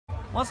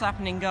What's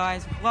happening,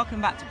 guys?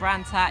 Welcome back to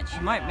Brands Hatch.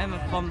 You might remember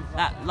from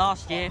that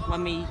last year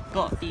when we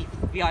got the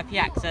VIP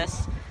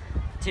access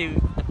to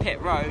the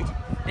pit road.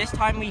 This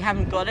time we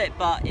haven't got it,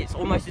 but it's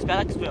almost as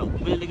better because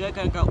we're going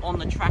to go on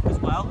the track as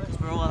well, because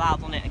we're all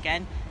allowed on it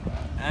again.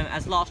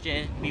 As last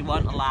year we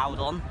weren't allowed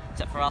on,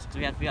 except for us because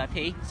we had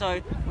VIP. So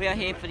we are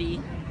here for the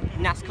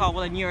NASCAR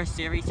World Enduro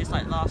Series, just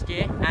like last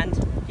year,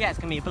 and yeah, it's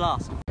going to be a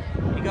blast.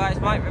 You guys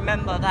might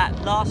remember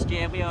that last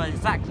year we were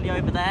exactly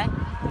over there,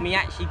 and we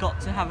actually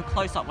got to have a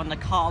close-up when the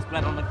cars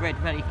went on the grid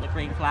ready for the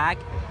green flag.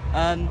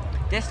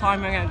 This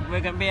time we're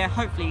going to be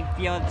hopefully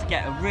be able to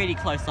get a really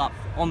close-up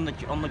on the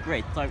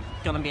grid, so it's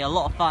going to be a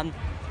lot of fun.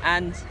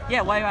 And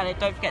yeah, while you're at it,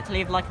 don't forget to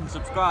leave a like and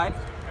subscribe,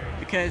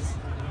 because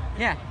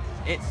yeah,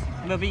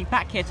 we'll be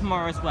back here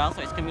tomorrow as well,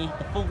 so it's going to be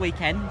the full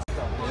weekend.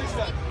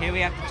 Here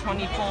we have the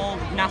 24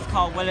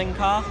 NASCAR Willing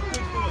car,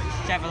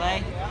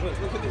 Chevrolet.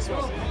 Look at this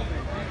one.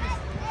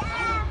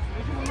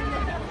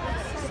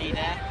 See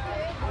there?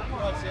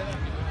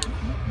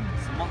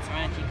 It's a Monster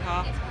Energy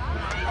car.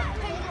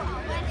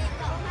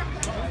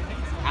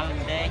 Alan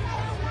Day.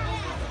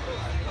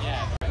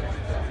 Yeah.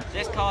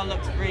 This car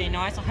looks really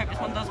nice. I hope this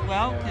one does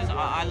well, because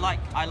I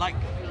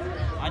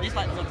just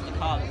like the look of the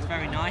car. It's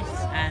very nice,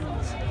 and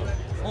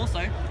also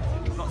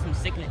we've got some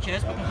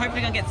signatures. We're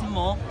hopefully gonna get some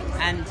more,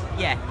 and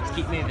yeah, let's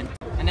keep moving.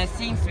 And there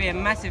seems to be a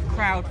massive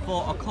crowd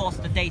for, of course,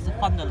 the Days of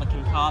Thunder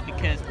looking car,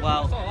 because,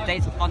 well,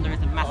 Days of Thunder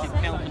is a massive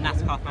film for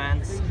NASCAR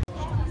fans.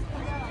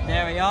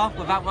 There we are,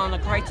 without one of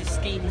the greatest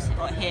schemes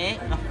here,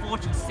 the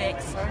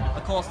 46,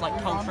 of course,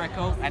 like Cold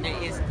Trickle, and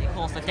it is, of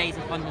course, the Days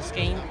of Thunder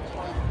scheme.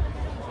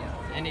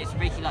 And it's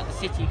basically like the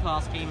city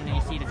car scheme, and then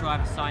you see the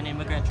driver sign in.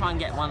 We're going to try and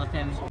get one of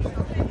them.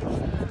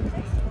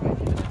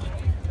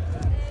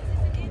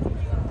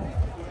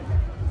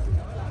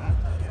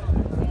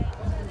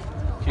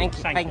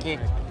 Thank you.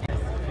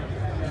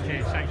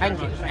 Cheers,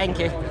 thank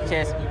you.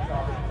 Cheers.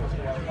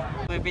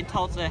 We've been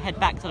told to head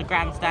back to the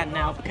grandstand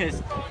now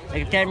because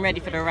they're getting ready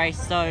for the race,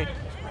 so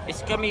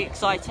it's going to be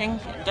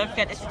exciting. Don't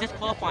forget, this is just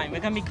qualifying. We're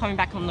going to be coming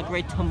back on the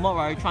grid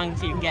tomorrow, trying to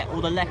see if we can get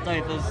all the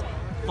leftovers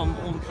from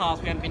all the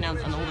cars we haven't been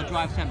announced and all the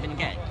drivers we haven't been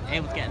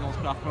able to get an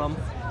autograph from.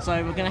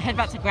 So we're going to head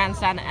back to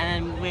grandstand,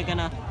 and we're going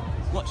to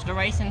watch the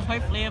race, and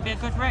hopefully it'll be a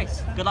good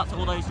race. Good luck to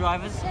all those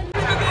drivers.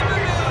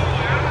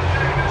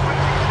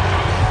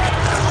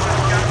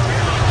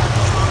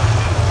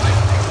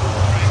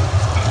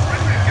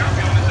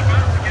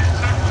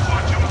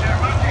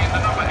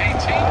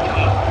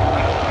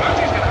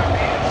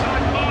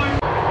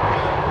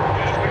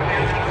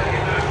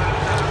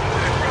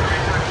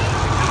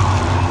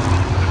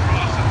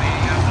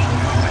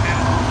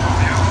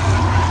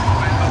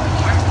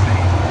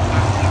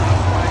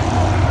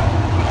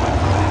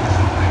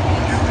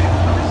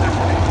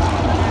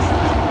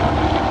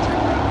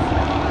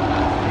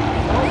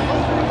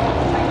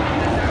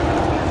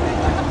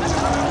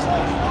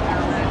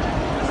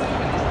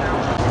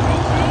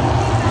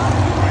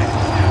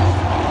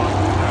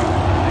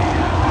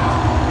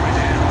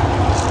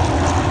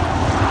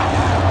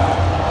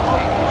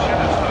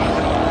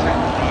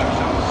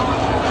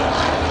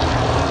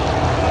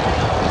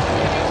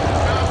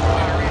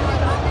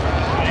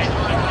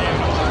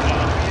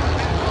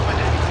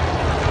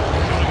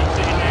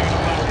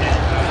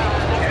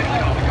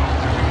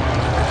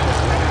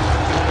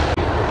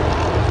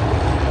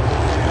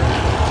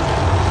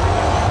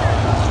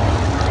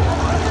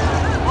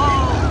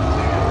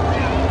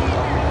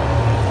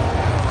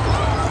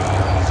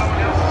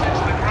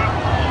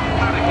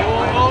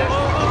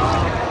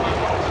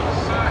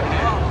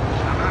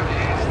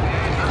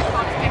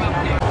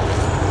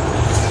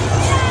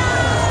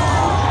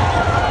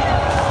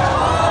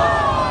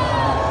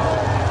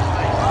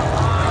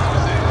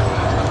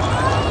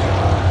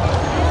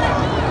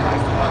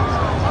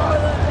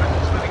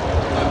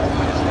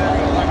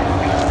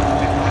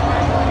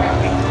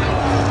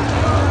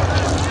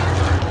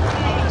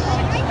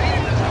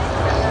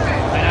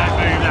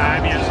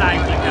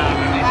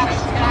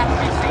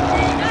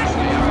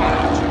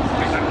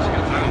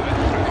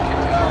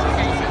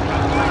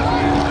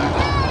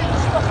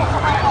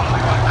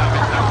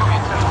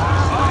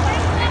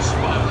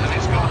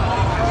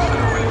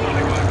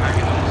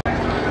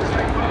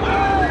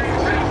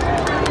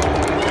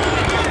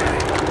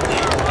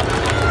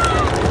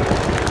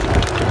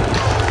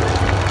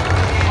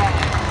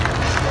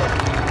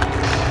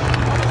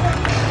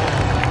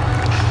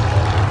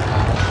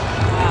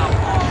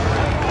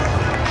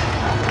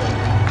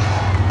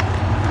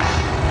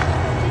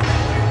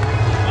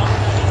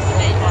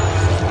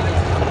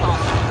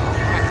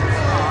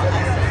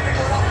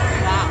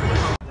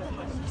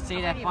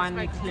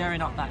 Finally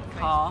clearing up that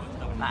car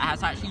that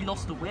has actually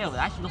lost the wheel. It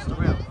actually lost the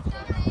wheel.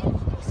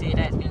 You see it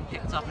there, it's being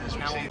picked up and it's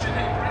now on the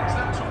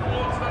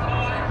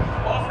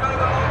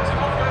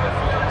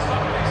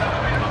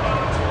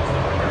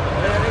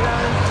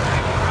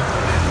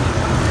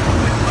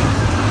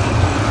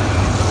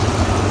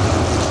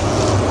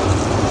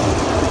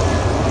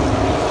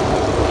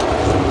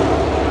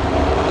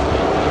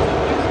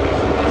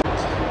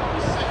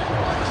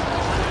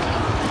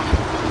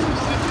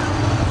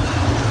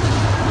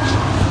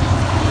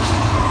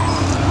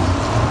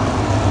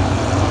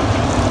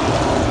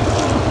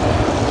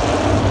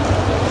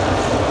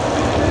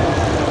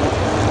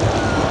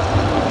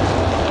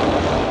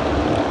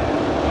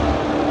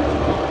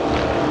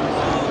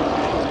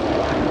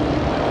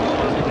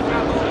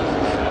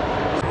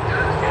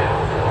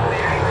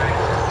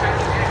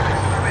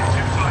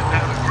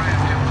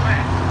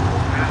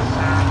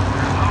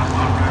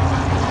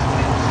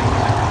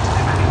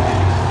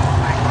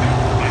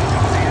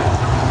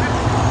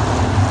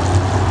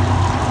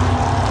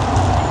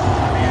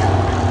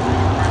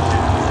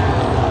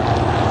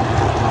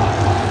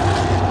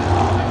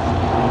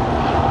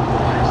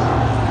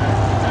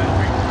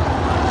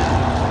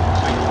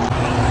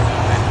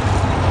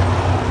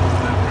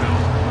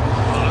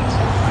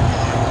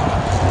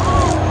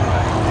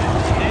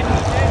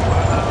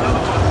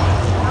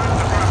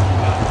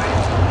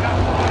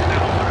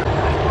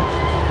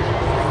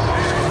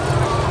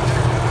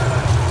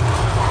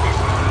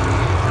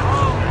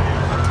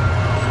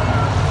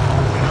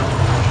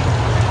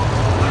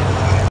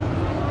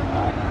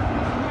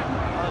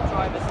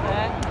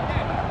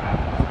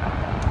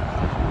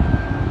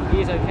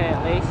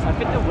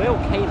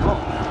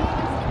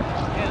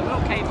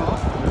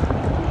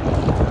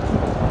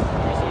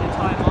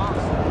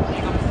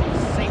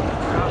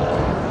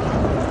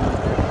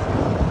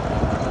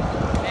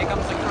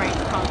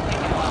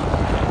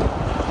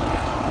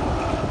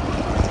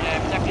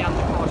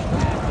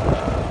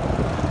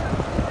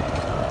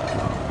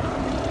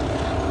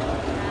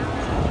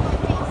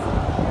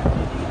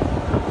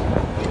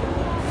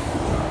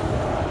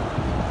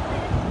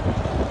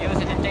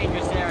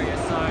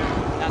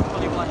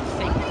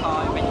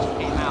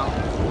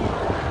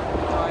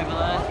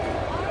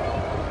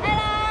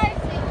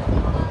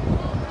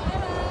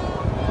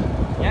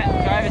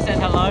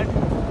Carlo.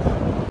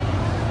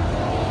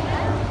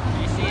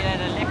 You see there,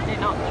 they're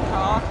lifting up the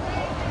car.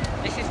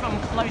 This is from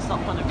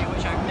close-up point of view,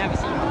 which I've never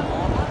seen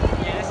before.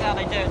 Yeah, this is how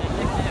they do it. They're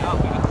lifting it up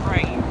with a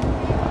crane.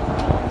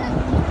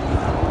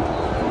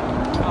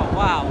 Oh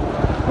wow.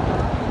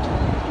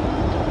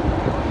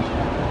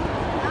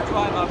 The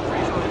driver, I'm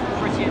pretty sure, is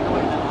pretty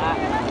annoyed at that.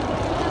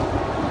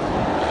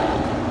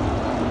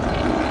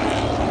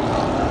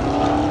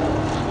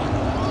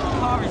 The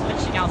car is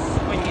literally now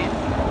swinging.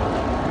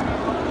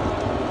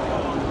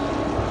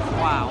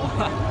 Wow.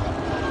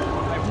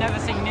 I've never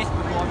seen this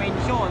before. I mean,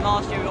 sure,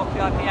 last year we got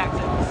VIP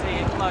access to see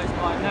it close,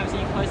 but I've never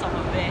seen close up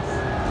of this.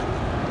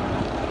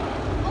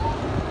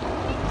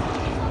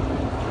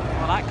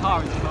 Well, that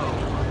car is cool.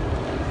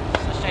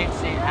 It's a shame to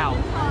see it out.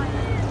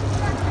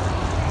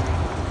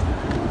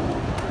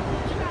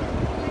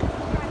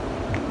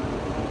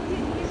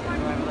 Go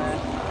over there,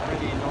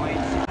 really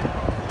annoyed.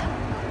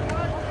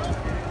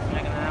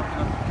 They're gonna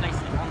place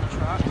it on the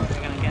truck.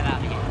 We're gonna get out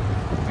of here.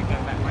 We're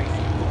going back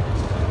racing.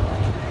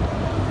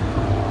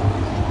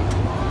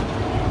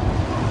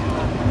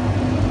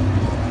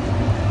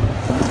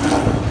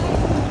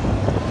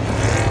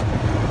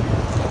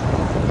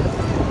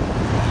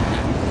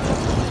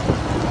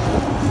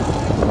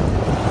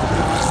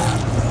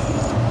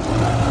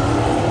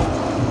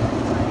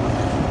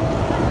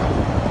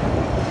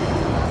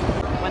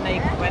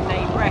 When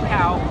they wreck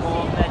out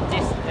or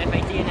if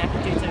they DNF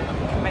due to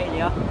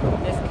failure,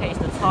 in this case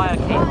the tyre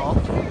came off,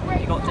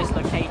 it got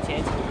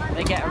dislocated,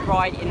 they get a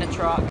ride in the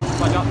truck.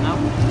 Budge up now.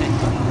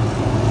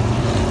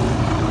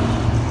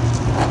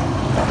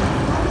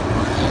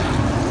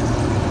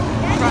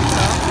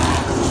 Tractor.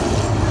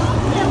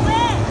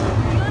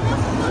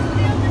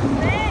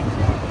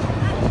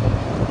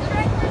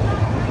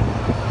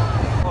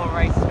 For a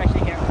race,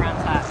 especially here at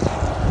Brands Hatch.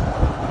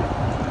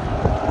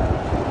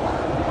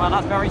 Well,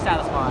 that's very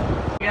satisfying.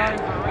 Going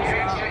for a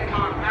restart.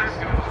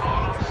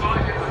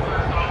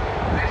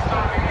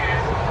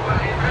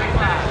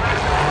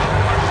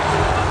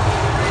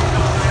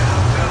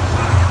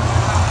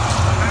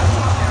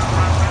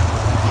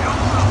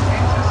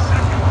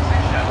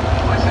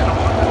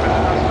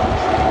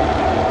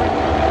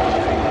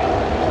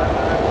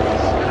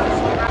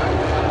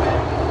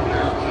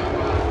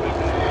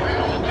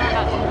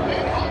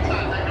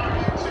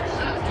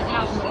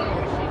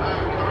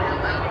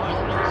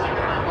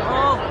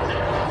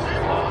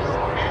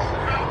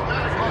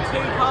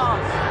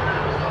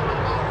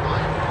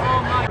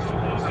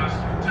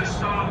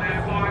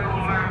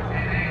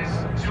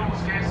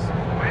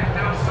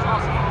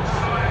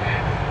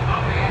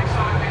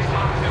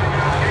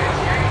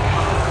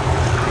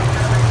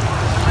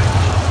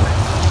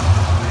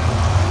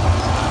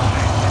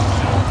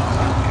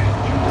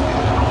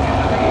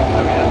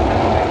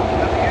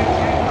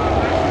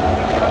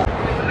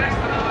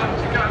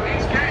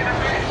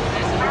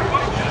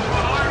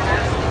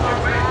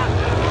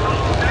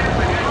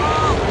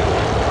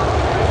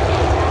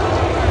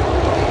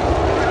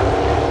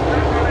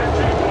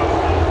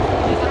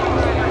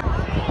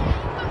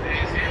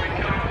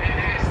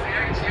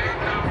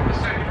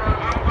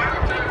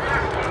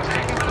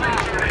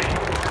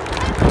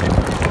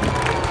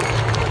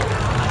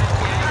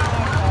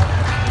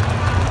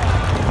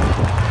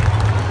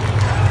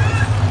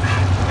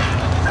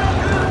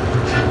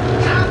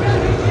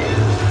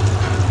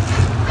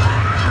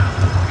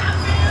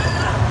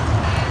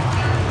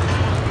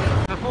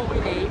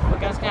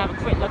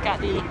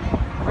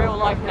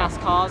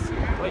 NASCARs,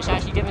 which I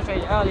actually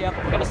demonstrated earlier,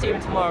 but we're going to see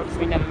them tomorrow because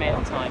we never made it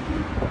on time.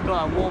 We've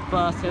got a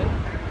Warburton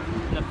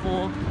in a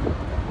Ford.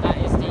 That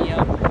is the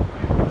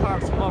car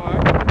of tomorrow.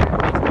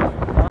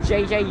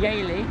 JJ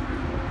Yaley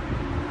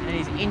and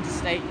his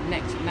Interstate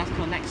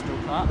NASCAR Next Wheel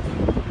Cup.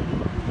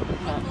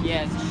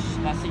 Yeah,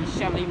 that's the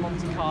Chevrolet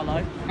Monte Carlo.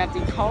 I have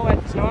the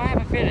Cole. So I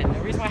have a feeling the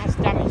reason why it has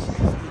damage is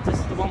because this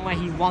is the one where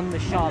he won the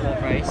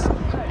Charlotte race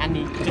and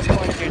he just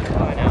got into it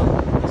going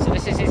out. So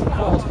this is his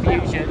Force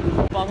Fusion.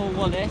 Bubba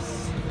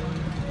Wallace,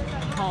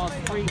 car's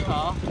free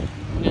car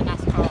in the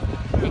NASCAR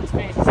Xfinity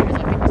Series.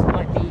 I think this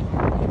might be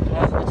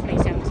the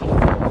 2017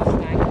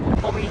 Mustang.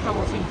 Bobby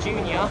Hamilton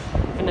Jr.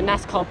 from the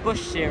NASCAR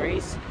Busch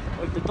Series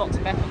with the Dr.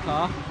 Pepper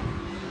car.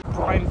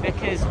 Brian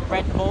Vickers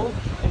Red Bull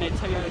in a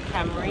Toyota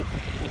Camry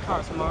in the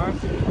car tomorrow.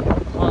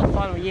 One of the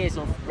final years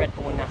of Red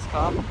Bull in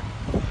NASCAR.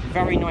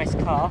 Very nice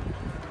car.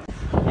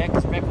 Yeah,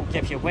 because Red Bull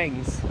gives you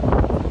wings.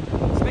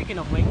 Speaking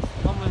of wings,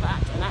 one with an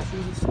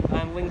actual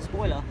wing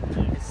spoiler.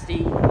 It's the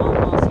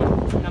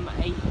Martin number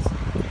 8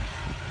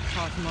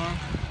 car tomorrow.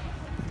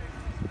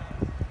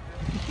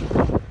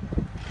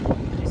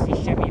 It's the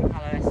Chevy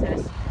Impala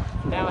SS.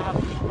 Now I have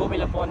Bobby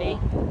Labonte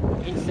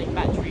Interstate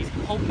Batteries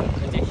Pulp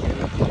Edition in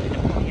the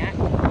Pontiac.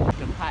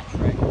 The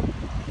Patrick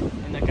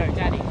in the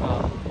GoDaddy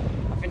car.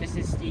 I think this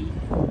is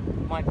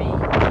might be the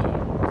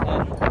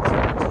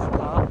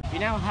car. We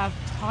now have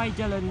Ty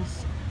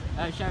Dillon's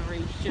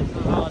Chevy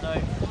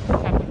Silverado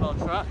Capable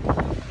truck,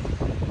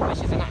 which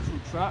is an actual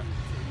truck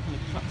from the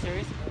truck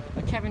series.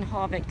 Kevin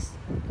Harvick's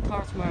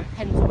car tomorrow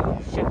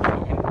Pendleton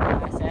Chevy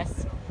Impala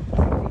SS.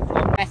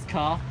 Our best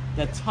car,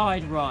 the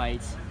Tide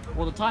Ride.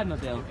 or the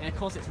Timerbill. And of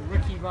course it's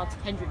Ricky Rudd's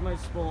Hendrick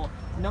Motorsport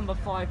number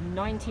 5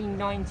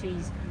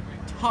 1990s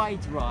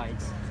Tide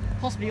Rides.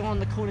 Possibly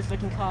one of the coolest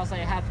looking cars they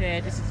have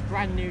here. This is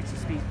brand new to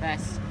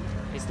Speedfest.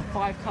 It's the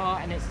 5 car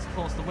and it's of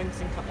course the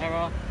Winston Cup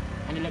era,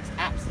 and it looks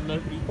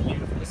absolutely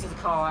beautiful. This is a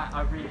car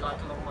I really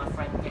like along with my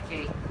friend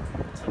Nicky.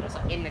 So it looks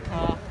like in the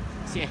car.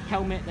 See a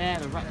helmet there,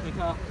 the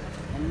replica.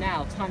 And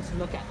now time to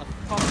look at the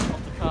front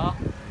of the car,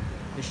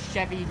 the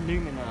Chevy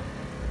Lumina.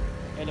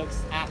 It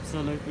looks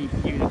absolutely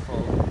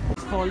beautiful.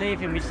 Before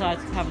leaving we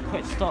decided to have a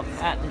quick stop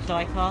at the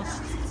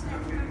diecast.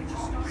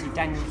 See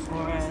Daniel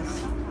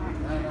Suarez,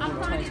 all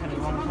the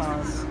 2021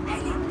 cars.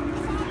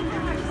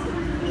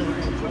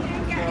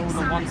 All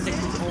the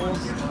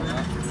 164s.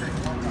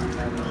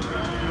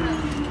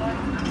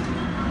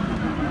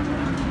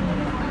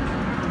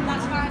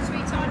 That's fine,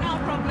 sweetheart, no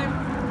problem.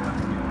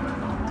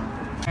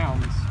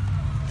 Pounds.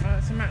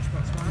 It's a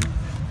Matchbox one.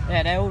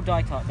 Yeah, they're all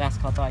diecast,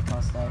 NASCAR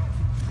diecast though.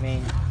 I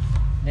mean,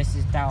 this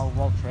is Darryl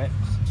Waltrip's.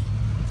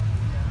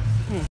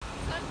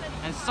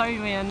 And so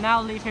we are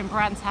now leaving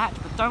Brands Hatch,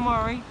 but don't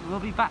worry, we'll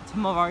be back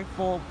tomorrow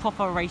for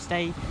proper race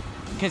day,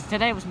 because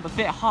today was a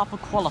bit half of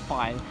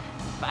qualifying,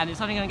 and it's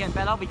only going to get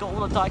better. We got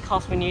all the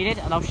diecast we needed,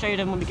 and I'll show you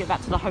them when we get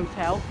back to the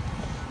hotel.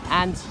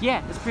 And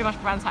yeah, it's pretty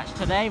much Brands Hatch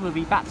today. We'll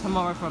be back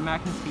tomorrow for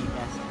American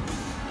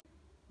Speedfest.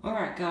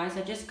 Alright guys,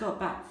 I just got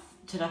back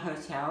to the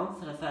hotel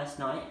for the first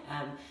night,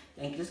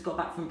 and just got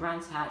back from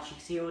Brands Hatch. You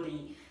can see all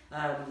the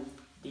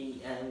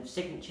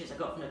signatures I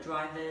got from the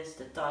drivers,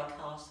 the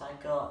diecast I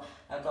got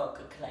a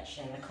good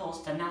collection, and of course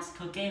the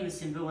NASCAR gamer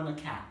symbol on the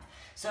cap.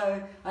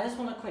 So I just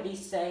want to quickly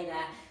say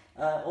that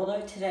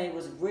although today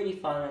was really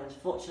fun and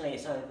unfortunately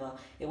it's over,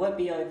 it won't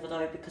be over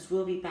though, because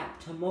we'll be back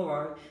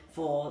tomorrow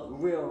for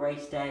real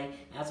race day,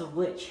 as of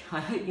which I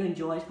hope you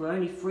enjoyed. We're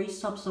only 3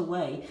 subs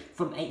away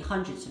from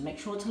 800, so make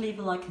sure to leave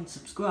a like and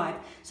subscribe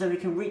so we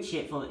can reach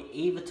it for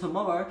either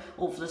tomorrow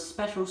or for the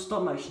special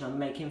stop motion I'm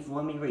making for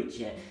when we reach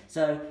it.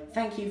 So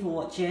thank you for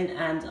watching,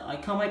 and I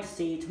can't wait to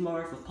see you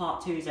tomorrow for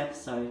part 2's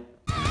episode.